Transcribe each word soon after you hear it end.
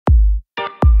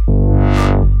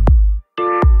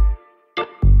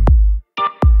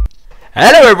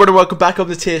Hello everyone, welcome back on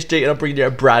the TSG, and I'm bringing you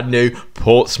a brand new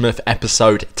Portsmouth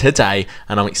episode today,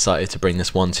 and I'm excited to bring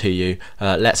this one to you.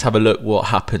 Let's have a look what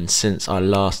happened since I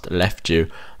last left you.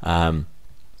 I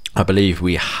believe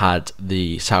we had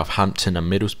the Southampton and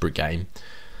Middlesbrough game.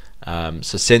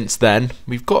 So since then,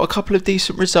 we've got a couple of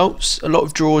decent results, a lot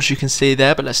of draws you can see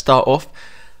there, but let's start off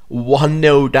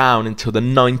 1-0 down until the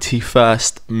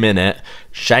 91st minute.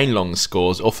 Shane Long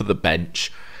scores off of the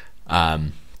bench.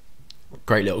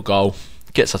 Great little goal,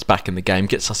 gets us back in the game,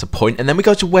 gets us a point, and then we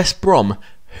go to West Brom,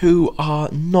 who are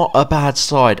not a bad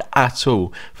side at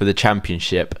all for the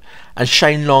Championship. And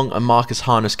Shane Long and Marcus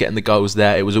Harness getting the goals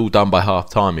there. It was all done by half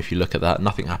time. If you look at that,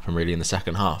 nothing happened really in the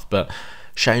second half, but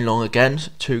Shane Long again,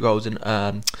 2 goals in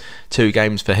 2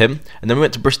 games for him. And then we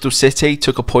went to Bristol City,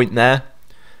 took a point there.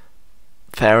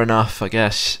 Fair enough, I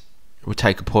guess. We'll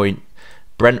take a point.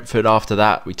 Brentford after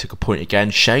that, we took a point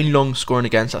again. Shane Long scoring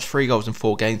again, so that's 3 goals in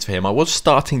 4 games for him. I was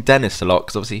starting Dennis a lot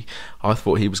because obviously I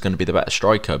thought he was going to be the better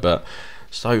striker, but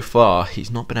so far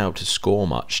he's not been able to score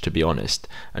much, to be honest.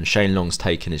 And Shane Long's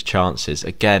taken his chances.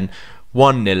 Again,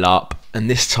 1-0 up, and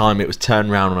this time it was turned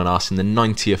round on us. In the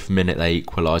 90th minute they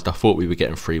equalised. I thought we were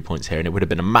getting 3 points here, and it would have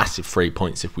been a massive 3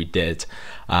 points if we did,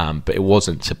 but it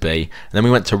wasn't to be. And then we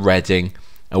went to Reading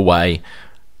away.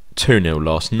 2-0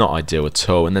 loss, not ideal at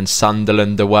all. And then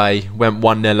Sunderland away, went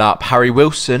 1-0 up. Harry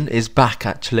Wilson is back,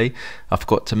 actually. I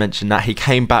forgot to mention that. He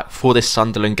came back for this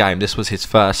Sunderland game. This was his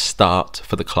first start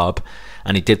for the club,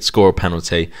 and he did score a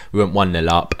penalty. We went 1-0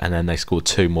 up, and then they scored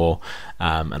 2 more,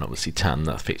 and obviously turned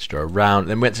that fixture around.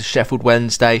 Then we went to Sheffield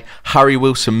Wednesday. Harry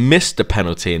Wilson missed a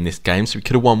penalty in this game, so we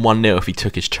could have won 1-0 if he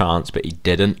took his chance, but he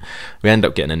didn't. We ended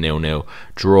up getting a 0-0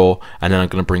 draw. And then I'm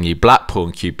going to bring you Blackpool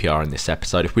and QPR in this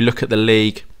episode. If we look at the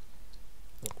league,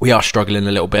 we are struggling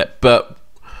a little bit, but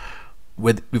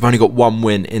we've only got 1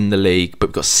 win in the league, but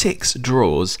we've got 6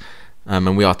 draws,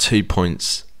 and we are 2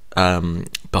 points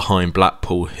behind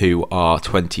Blackpool, who are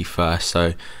 21st.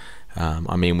 So,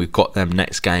 I mean, we've got them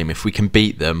next game. If we can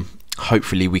beat them,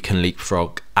 hopefully we can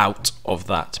leapfrog out of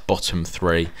that bottom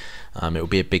 3. It will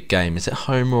be a big game. Is it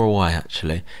home or away,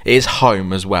 actually? It is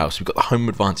home as well, so we've got the home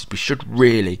advantage. We should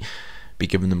really be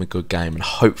giving them a good game and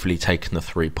hopefully taking the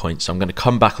 3 points. So I'm going to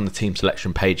come back on the team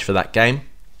selection page for that game.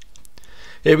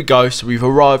 Here we go. So we've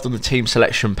arrived on the team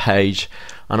selection page,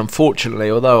 and unfortunately,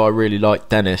 although I really like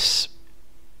Dennis,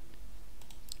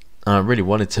 I really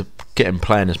wanted to get him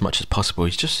playing as much as possible.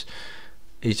 He's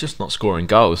just not scoring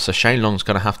goals. So Shane Long's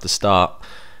going to have to start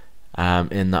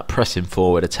in that pressing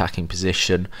forward attacking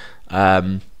position.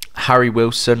 Harry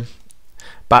Wilson,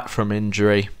 back from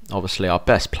injury, obviously our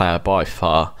best player by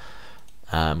far.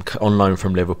 On loan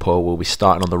from Liverpool, will be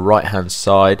starting on the right hand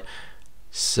side.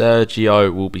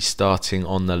 Sergio will be starting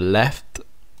on the left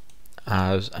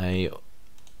as a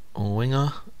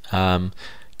winger.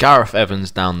 Gareth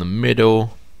Evans down the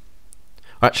middle.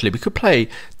 Actually, we could play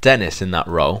Dennis in that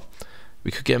role.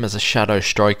 We could get him as a shadow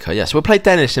striker. Yes, we'll play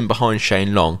Dennis in behind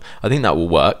Shane Long. I think that will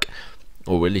work,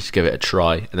 or we'll at least give it a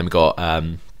try. And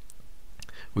then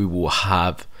we will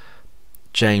have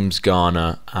James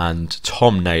Garner and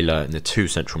Tom Naylor in the 2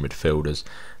 central midfielders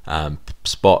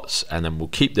spots, and then we'll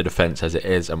keep the defence as it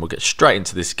is, and we'll get straight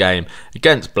into this game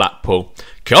against Blackpool.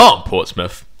 Come on,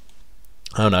 Portsmouth!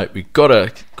 Oh no, we've got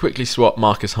to quickly swap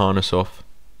Marcus Harness off.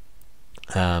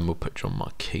 We'll put John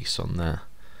Marquise on there.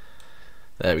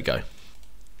 There we go.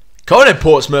 Come on in,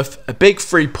 Portsmouth. A big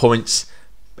 3 points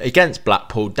against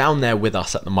Blackpool, down there with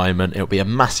us at the moment. It'll be a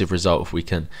massive result if we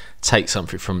can take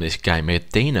something from this game.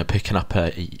 Medina picking up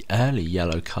an early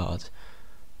yellow card.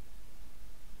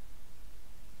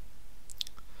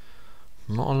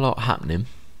 Not a lot happening.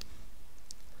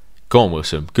 Go on,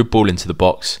 Wilson. Good ball into the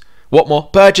box. What more?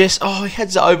 Burgess. Oh, he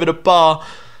heads it over the bar.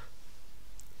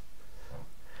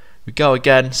 We go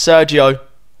again. Sergio.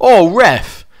 Oh,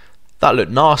 ref. That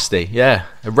looked nasty. Yeah,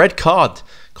 a red card.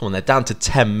 Come on, they're down to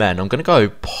 10 men. I'm going to go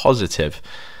positive.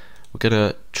 We're going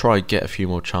to try and get a few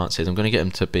more chances. I'm going to get them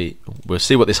to be... We'll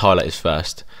see what this highlight is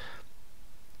first.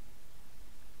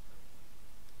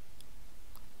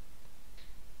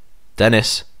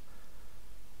 Dennis.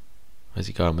 Where's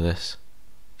he going with this?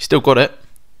 He's still got it.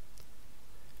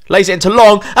 Lays it into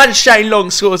Long, and Shane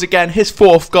Long scores again. His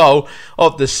 4th goal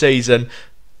of the season.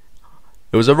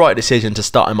 It was a right decision to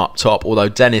start him up top, although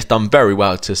Dennis done very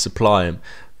well to supply him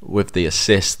with the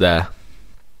assist there.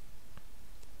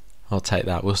 I'll take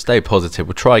that. We'll stay positive.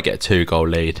 We'll try and get a 2-goal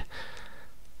lead.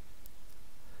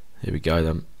 Here we go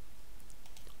then.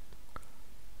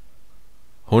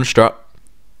 Hornstruck.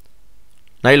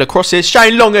 Naylor crosses.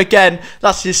 Shane Long again.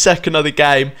 That's his 2nd of the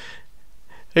game.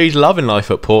 He's loving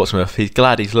life at Portsmouth. He's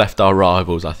glad he's left our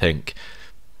rivals, I think.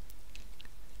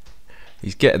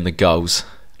 He's getting the goals.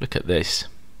 Look at this.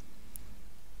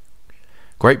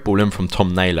 Great ball in from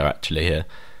Tom Naylor actually here.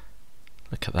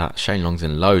 Look at that. Shane Long's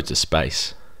in loads of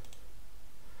space.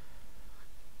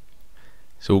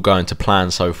 It's all going to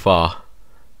plan so far.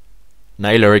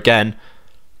 Naylor again.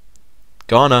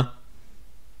 Garner.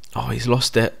 Oh, he's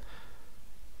lost it.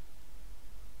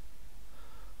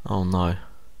 Oh no.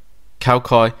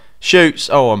 Kalkai shoots.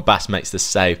 Oh, and Bass makes the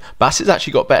save. Bass has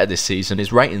actually got better this season.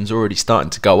 His rating's already starting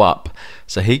to go up,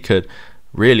 so he could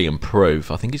really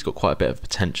improve. I think he's got quite a bit of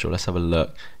potential. Let's have a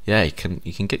look. Yeah, he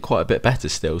can get quite a bit better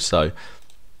still. So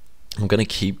I'm gonna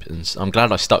keep. I'm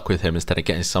glad I stuck with him instead of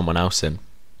getting someone else in.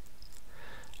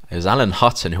 It was Alan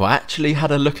Hutton, who I actually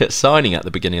had a look at signing at the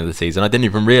beginning of the season. I didn't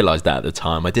even realise that at the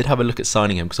time. I did have a look at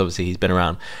signing him because obviously he's been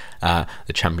around the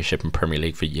Championship and Premier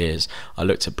League for years. I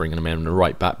looked at bringing him in on the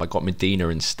right back, but I got Medina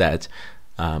instead.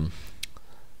 Yeah,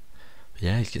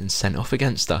 he's getting sent off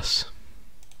against us.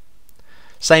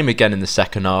 Same again in the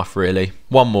second half, really.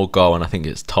 One more goal and I think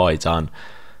it's tie done.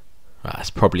 Right, it's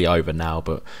probably over now,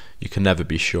 but you can never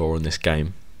be sure on this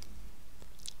game.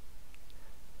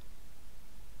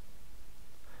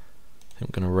 I'm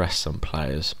going to rest some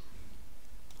players.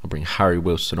 I'll bring Harry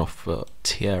Wilson off for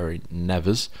Thierry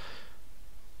Nevers.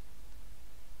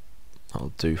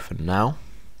 That'll do for now.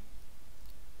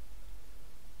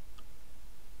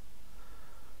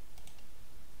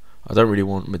 I don't really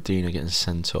want Medina getting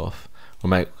sent off.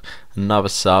 We'll make another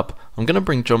sub. I'm going to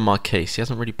bring John Marquis. He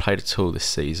hasn't really played at all this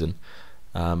season.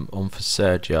 On for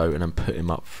Sergio and then put him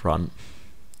up front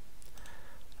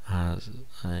as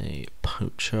a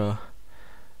poacher.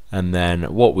 And then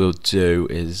what we'll do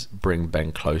is bring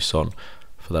Ben Close on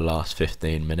for the last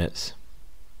 15 minutes.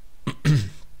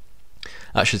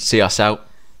 That should see us out.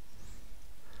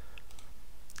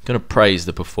 Going to praise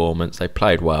the performance. They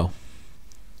played well.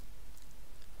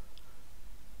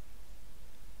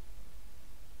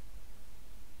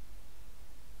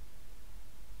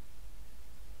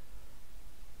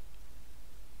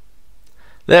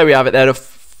 There we have it there.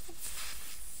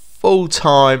 Full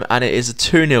time, and it is a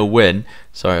 2-0 win.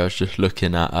 Sorry, I was just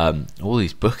looking at all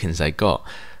these bookings they got.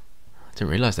 I didn't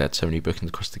realise they had so many bookings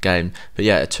across the game. But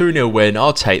yeah, a 2-0 win,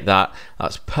 I'll take that.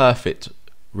 That's perfect,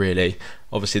 really.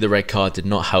 Obviously, the red card did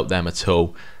not help them at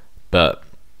all. But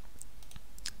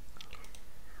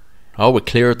oh, we're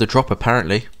clear of the drop,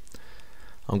 apparently.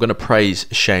 I'm going to praise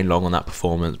Shane Long on that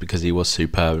performance because he was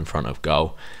superb in front of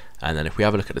goal. And then if we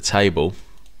have a look at the table,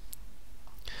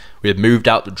 we had moved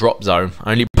out the drop zone,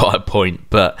 only by a point,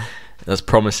 but that's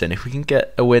promising. If we can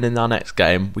get a win in our next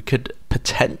game, we could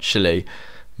potentially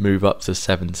move up to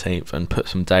 17th and put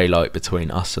some daylight between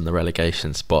us and the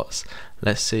relegation spots.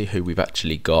 Let's see who we've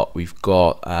actually got. We've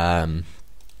got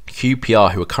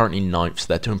QPR, who are currently 9th, so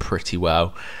they're doing pretty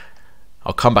well.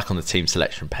 I'll come back on the team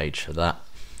selection page for that.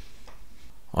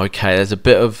 Okay, there's a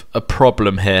bit of a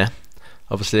problem here.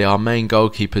 Obviously, our main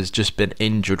goalkeeper's just been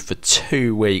injured for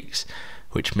 2 weeks,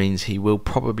 which means he will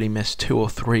probably miss 2 or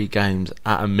 3 games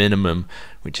at a minimum,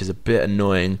 which is a bit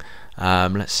annoying.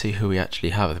 Let's see who we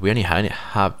actually have. We only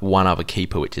have one other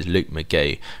keeper, which is Luke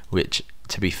McGee, which,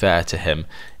 to be fair to him,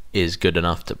 is good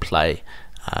enough to play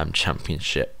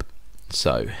Championship.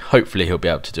 So hopefully he'll be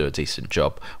able to do a decent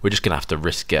job. We're just going to have to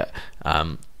risk it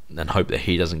and hope that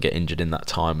he doesn't get injured in that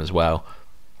time as well.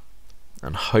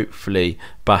 And hopefully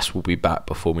Bass will be back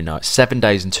before we know it. 7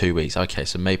 days and 2 weeks. Okay,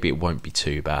 so maybe it won't be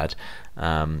too bad.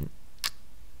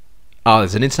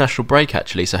 There's an international break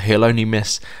actually, so he'll only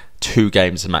miss 2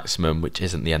 games maximum, which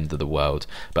isn't the end of the world.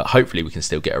 But hopefully we can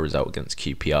still get a result against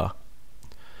QPR.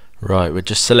 Right, we're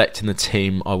just selecting the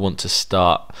team I want to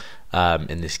start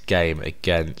in this game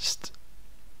against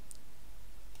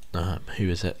who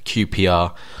is it?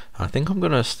 QPR. I think I'm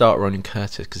going to start Ronan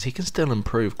Curtis because he can still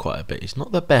improve quite a bit. He's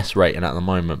not the best rating at the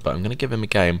moment, but I'm going to give him a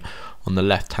game on the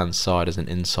left hand side as an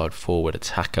inside forward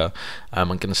attacker. I'm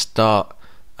going to start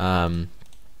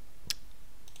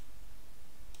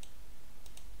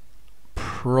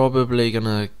probably going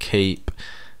to keep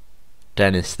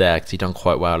Dennis there because he done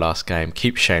quite well last game.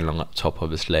 Keep Shane Long up top,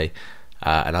 obviously.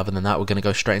 And other than that, we're going to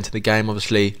go straight into the game.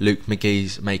 Obviously, Luke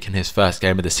McGee's making his first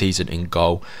game of the season in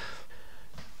goal.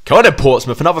 Come on in,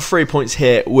 Portsmouth. Another 3 points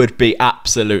here would be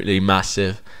absolutely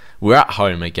massive. We're at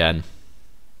home again.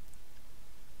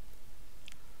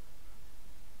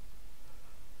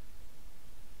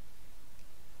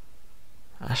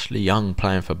 Ashley Young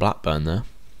playing for Blackburn there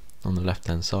on the left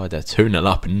hand side. They're 2-0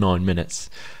 up in 9 minutes.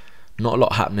 Not a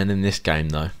lot happening in this game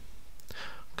though.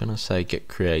 I'm going to say get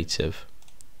creative.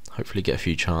 Hopefully get a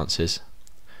few chances.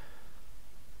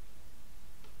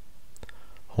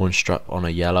 Hornstrup on a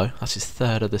yellow. That's his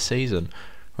 3rd of the season.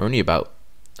 We're only about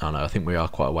Oh no, I think we are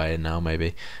quite a way in now,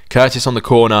 maybe. Curtis on the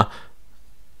corner.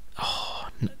 Oh,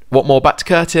 what more? Back to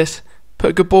Curtis.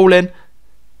 Put a good ball in.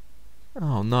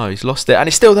 Oh no, he's lost it. And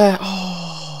he's still there.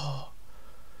 Oh,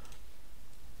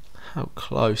 how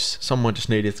close. Someone just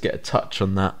needed to get a touch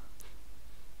on that.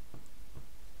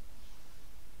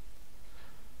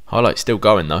 Highlight's still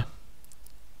going though.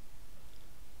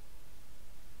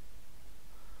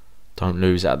 Don't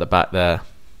lose it at the back there.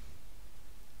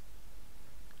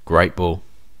 Great ball.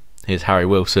 Here's Harry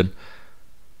Wilson.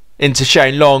 Into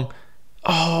Shane Long.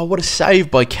 Oh, what a save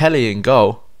by Kelly in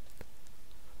goal.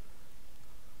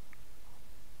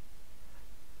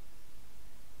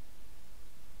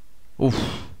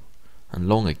 Oof. And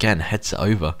Long again heads it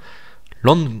over.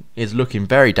 Long is looking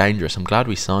very dangerous. I'm glad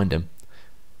we signed him.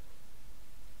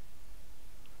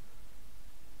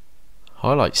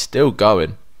 Highlight's still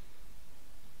going.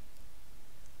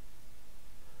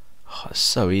 Oh, it's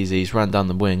so easy. He's ran down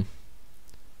the wing.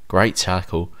 Great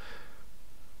tackle.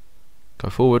 Go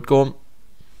forward, go on.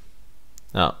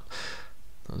 Oh,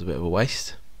 that was a bit of a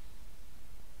waste.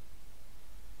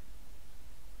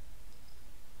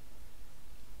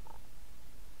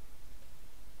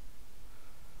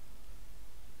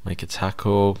 Make a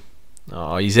tackle.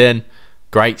 Oh, he's in.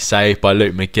 Great save by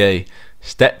Luke McGee.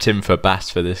 Stepped in for Bass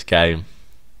for this game.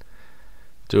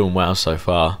 Doing well so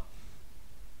far.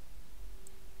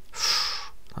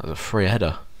 That was a free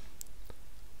header.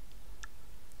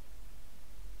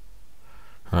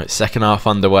 Right, second half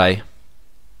underway.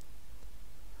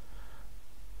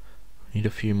 Need a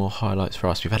few more highlights for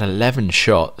us. We've had 11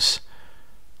 shots.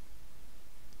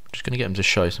 Just going to get them to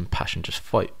show some passion. Just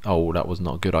fight. Oh, that was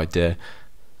not a good idea.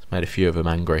 It's made a few of them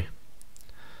angry.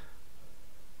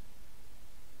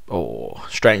 Oh,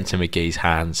 straight into McGee's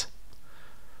hands.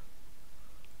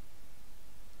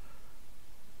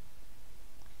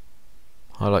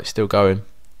 Highlight still going.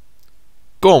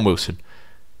 Go on, Wilson.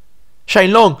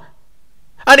 Shane Long.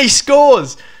 And he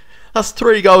scores! That's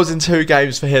 3 goals in 2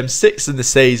 games for him. 6 in the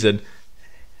season.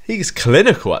 He's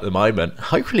clinical at the moment.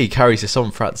 Hopefully he carries this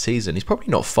on throughout the season. He's probably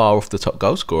not far off the top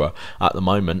goal scorer at the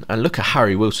moment. And look at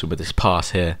Harry Wilson with this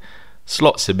pass here.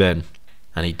 Slots him in.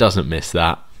 And he doesn't miss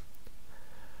that.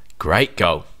 Great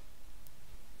goal.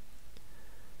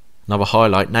 Another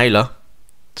highlight. Naylor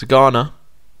to Garner.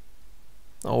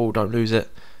 Oh, don't lose it.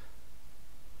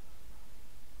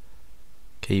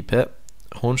 Keep it.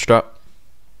 Hornstruck.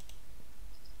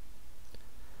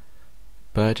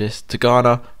 Burgess to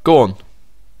Garner. Go on.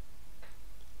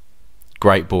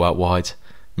 Great ball out wide.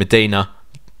 Medina,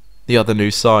 the other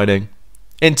new signing.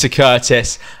 Into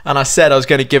Curtis. And I said I was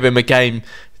going to give him a game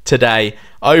today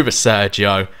over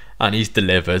Sergio. And he's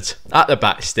delivered. At the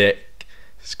back stick.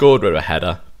 Scored with a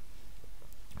header.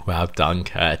 Well done,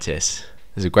 Curtis.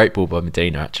 There's a great ball by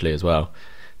Medina actually as well.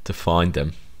 To find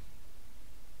him.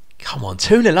 Come on,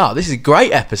 2-0 up. This is a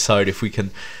great episode if we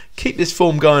can keep this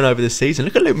form going over the season.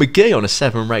 Look at Luke McGee on a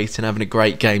 7 rating having a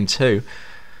great game too.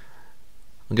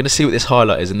 I'm going to see what this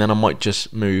highlight is and then I might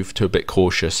just move to a bit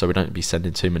cautious so we don't be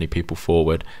sending too many people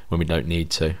forward when we don't need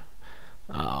to.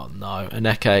 Oh no,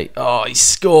 Aneke. Oh, he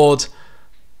scored.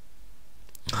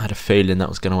 I had a feeling that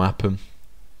was going to happen.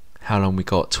 How long we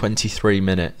got? 23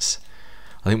 minutes.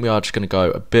 I think we are just going to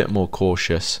go a bit more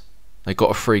cautious. They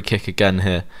got a free kick again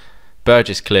here.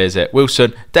 Burgess clears it.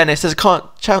 Wilson. Dennis. There's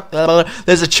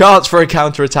a chance for a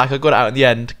counter-attack. I got it out in the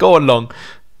end. Go on, Long.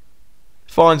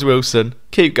 Finds Wilson.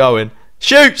 Keep going.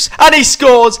 Shoots. And he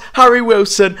scores. Harry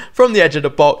Wilson from the edge of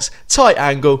the box. Tight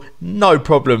angle. No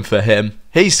problem for him.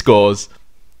 He scores.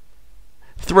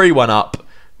 3-1 up.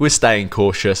 We're staying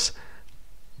cautious.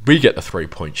 We get the 3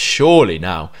 points. Surely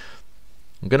now.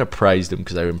 I'm going to praise them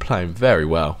because they've been playing very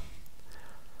well.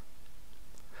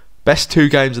 Best 2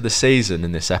 games of the season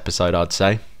in this episode, I'd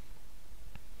say.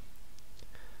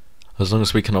 As long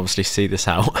as we can obviously see this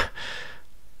out.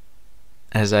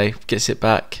 Eze gets it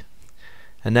back.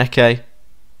 Aneke.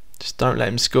 Just don't let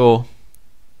him score.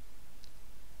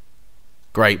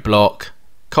 Great block.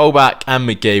 Colback and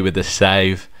McGee with the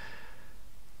save.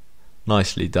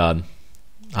 Nicely done.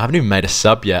 I haven't even made a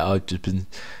sub yet. I've just been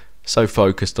so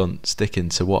focused on sticking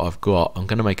to what I've got. I'm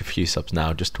going to make a few subs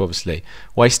now just to obviously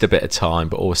waste a bit of time,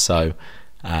 but also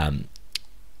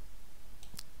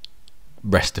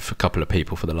rest a couple of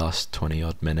people for the last 20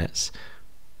 odd minutes.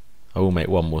 I will make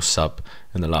one more sub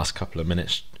in the last couple of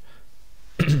minutes.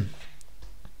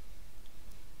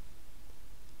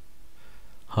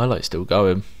 Highlight still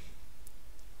going.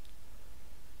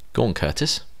 Go on,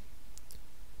 Curtis.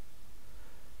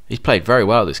 He's played very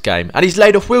well this game. And he's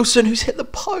laid off Wilson, who's hit the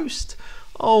post.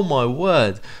 Oh, my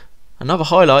word. Another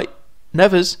highlight.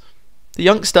 Nevers, the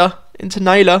youngster, into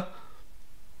Naylor.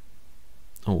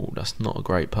 Oh, that's not a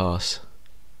great pass.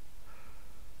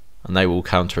 And they will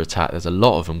counter-attack. There's a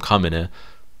lot of them coming here.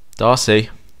 Darcy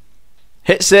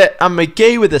hits it, and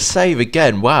McGee with a save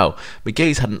again. Wow,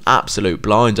 McGee's had an absolute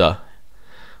blinder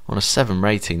on a 7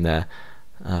 rating there.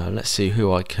 Let's see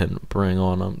who I can bring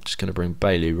on. I'm just going to bring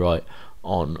Bailey right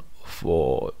on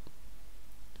for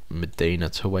Medina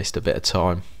to waste a bit of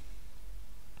time.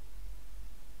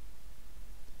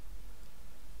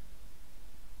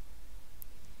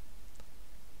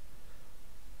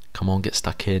 Come on, get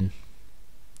stuck in.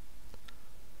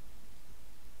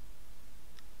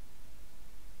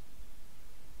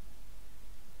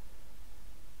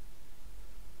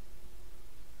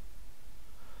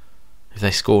 If they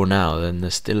score now, then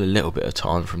there's still a little bit of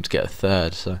time for them to get a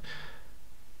third. So,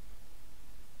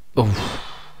 oh,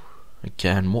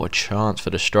 again, what a chance for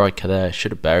the striker there.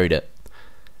 Should have buried it.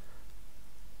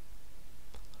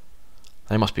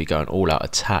 They must be going all out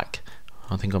attack.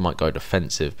 I think I might go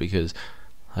defensive because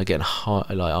they're getting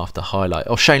highlight after highlight.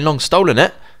 Oh, Shane Long's stolen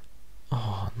it.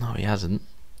 Oh, no, he hasn't.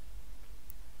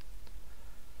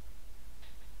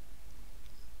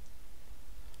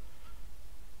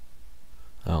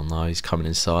 Oh no, he's coming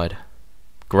inside.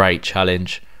 Great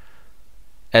challenge.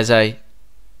 Eze.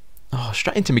 Oh,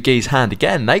 straight into McGee's hand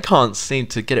again. They can't seem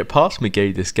to get it past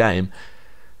McGee this game.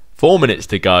 4 minutes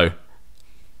to go.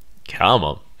 Come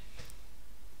on.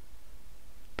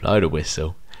 Blow the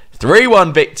whistle.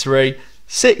 3-1 victory.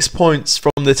 6 points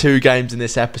from the 2 games in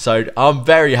this episode. I'm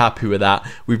very happy with that.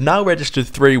 We've now registered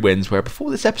 3 wins, where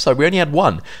before this episode we only had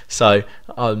 1. So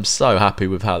I'm so happy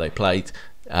with how they played.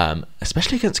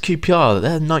 Especially against QPR,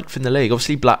 they're 9th in the league.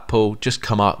 Obviously Blackpool just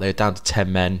come up, they're down to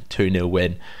 10 men, 2-0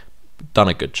 win, done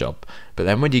a good job. But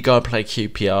then when you go and play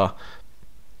QPR,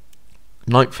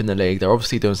 9th in the league, they're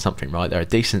obviously doing something right. They're a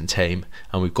decent team,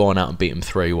 and we've gone out and beat them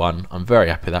 3-1. I'm very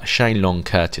happy with that. Shane Long,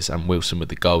 Curtis and Wilson with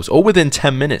the goals, all within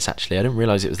 10 minutes actually. I didn't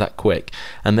realise it was that quick,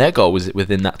 and their goal was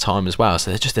within that time as well.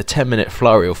 So there's just a 10-minute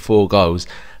flurry of 4 goals.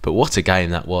 But what a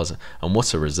game that was, and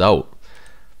what a result.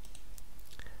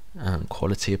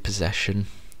 Quality of possession.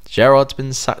 Gerrard's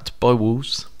been sacked by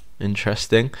Wolves.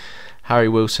 Interesting. Harry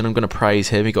Wilson, I'm going to praise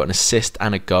him. He got an assist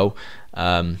and a goal.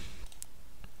 So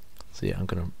yeah, I'm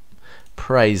going to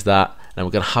praise that. And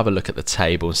we're going to have a look at the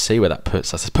table and see where that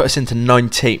puts us. It's put us into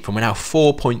 19th, and we're now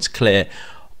 4 points clear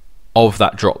of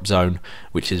that drop zone,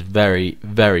 which is very,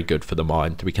 very good for the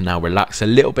mind. We can now relax a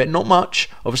little bit. Not much.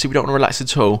 Obviously, we don't want to relax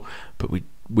at all, but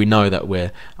we know that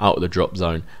we're out of the drop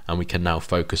zone, and we can now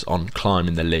focus on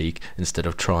climbing the league instead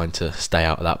of trying to stay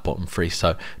out of that bottom 3.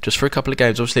 So just for a couple of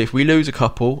games, obviously if we lose a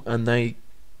couple and they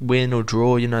win or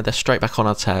draw, you know, they're straight back on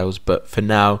our tails. But for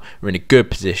now, we're in a good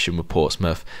position with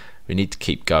Portsmouth. We need to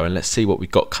keep going. Let's see what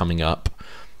we've got coming up.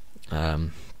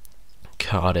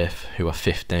 Cardiff, who are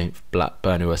 15th,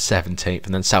 Blackburn, who are 17th,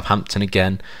 and then Southampton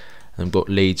again, and we've got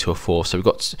Leeds, who are 4th. So we've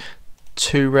got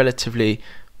 2 relatively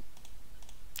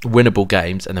winnable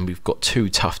games, and then we've got 2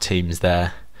 tough teams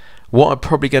there. What I'm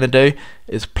probably going to do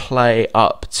is play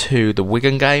up to the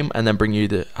Wigan game, and then bring you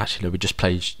the... Actually, no, we just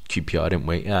played QPR, didn't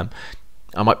we? I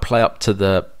might play up to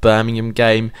the Birmingham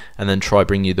game, and then try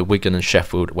bring you the Wigan and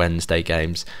Sheffield Wednesday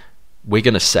games.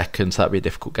 Wigan are 2nd, so that'll be a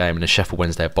difficult game, and then Sheffield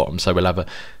Wednesday are bottom. So we'll have a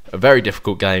very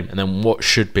difficult game, and then what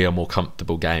should be a more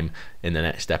comfortable game in the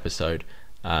next episode.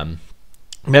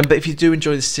 Remember, if you do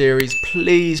enjoy this series,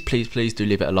 please do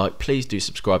leave it a like. Please do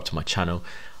subscribe to my channel.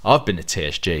 I've been the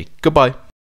TSG. Goodbye.